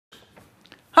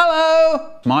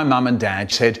My mum and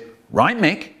dad said, right,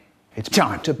 Mick, it's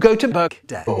time to go to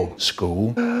Birkdale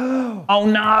School. Oh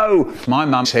no! My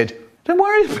mum said, don't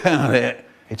worry about it.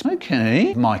 It's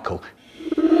okay, Michael.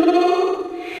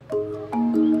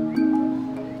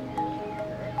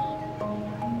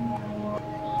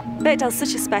 Birkdale's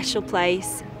such a special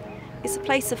place. It's a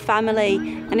place of family,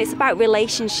 and it's about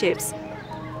relationships.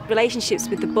 Relationships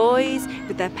with the boys,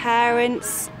 with their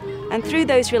parents, and through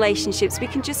those relationships we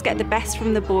can just get the best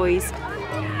from the boys.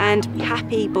 And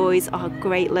happy boys are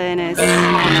great learners. They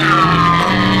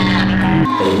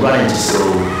run into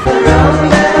school.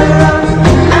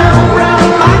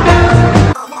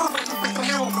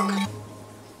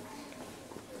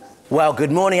 Well,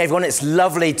 good morning everyone. It's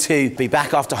lovely to be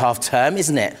back after half term,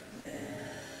 isn't it?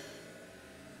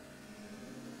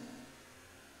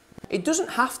 It doesn't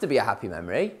have to be a happy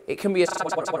memory. It can be a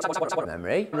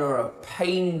memory or a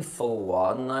painful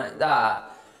one like that.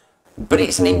 But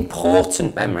it's an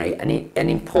important memory, an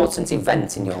important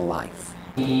event in your life.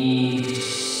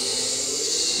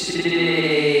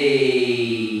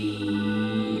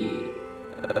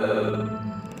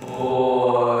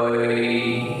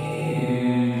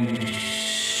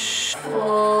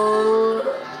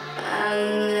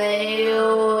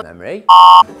 Memory.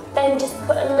 Then just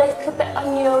put a little bit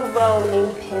on your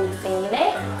rolling pin,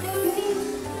 Felix.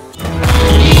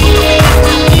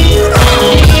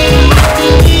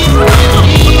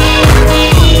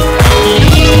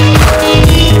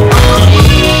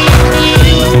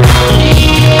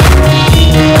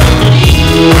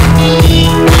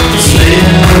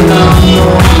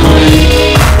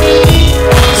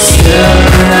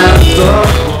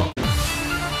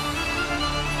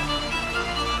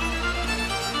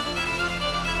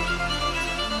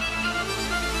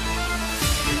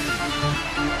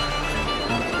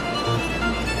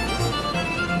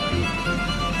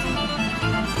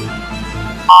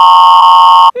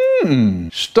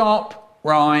 Stop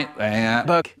right there.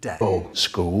 Birkdale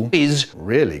School is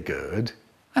really good.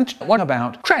 And what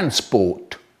about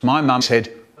transport? My mum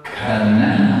said,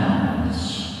 canal.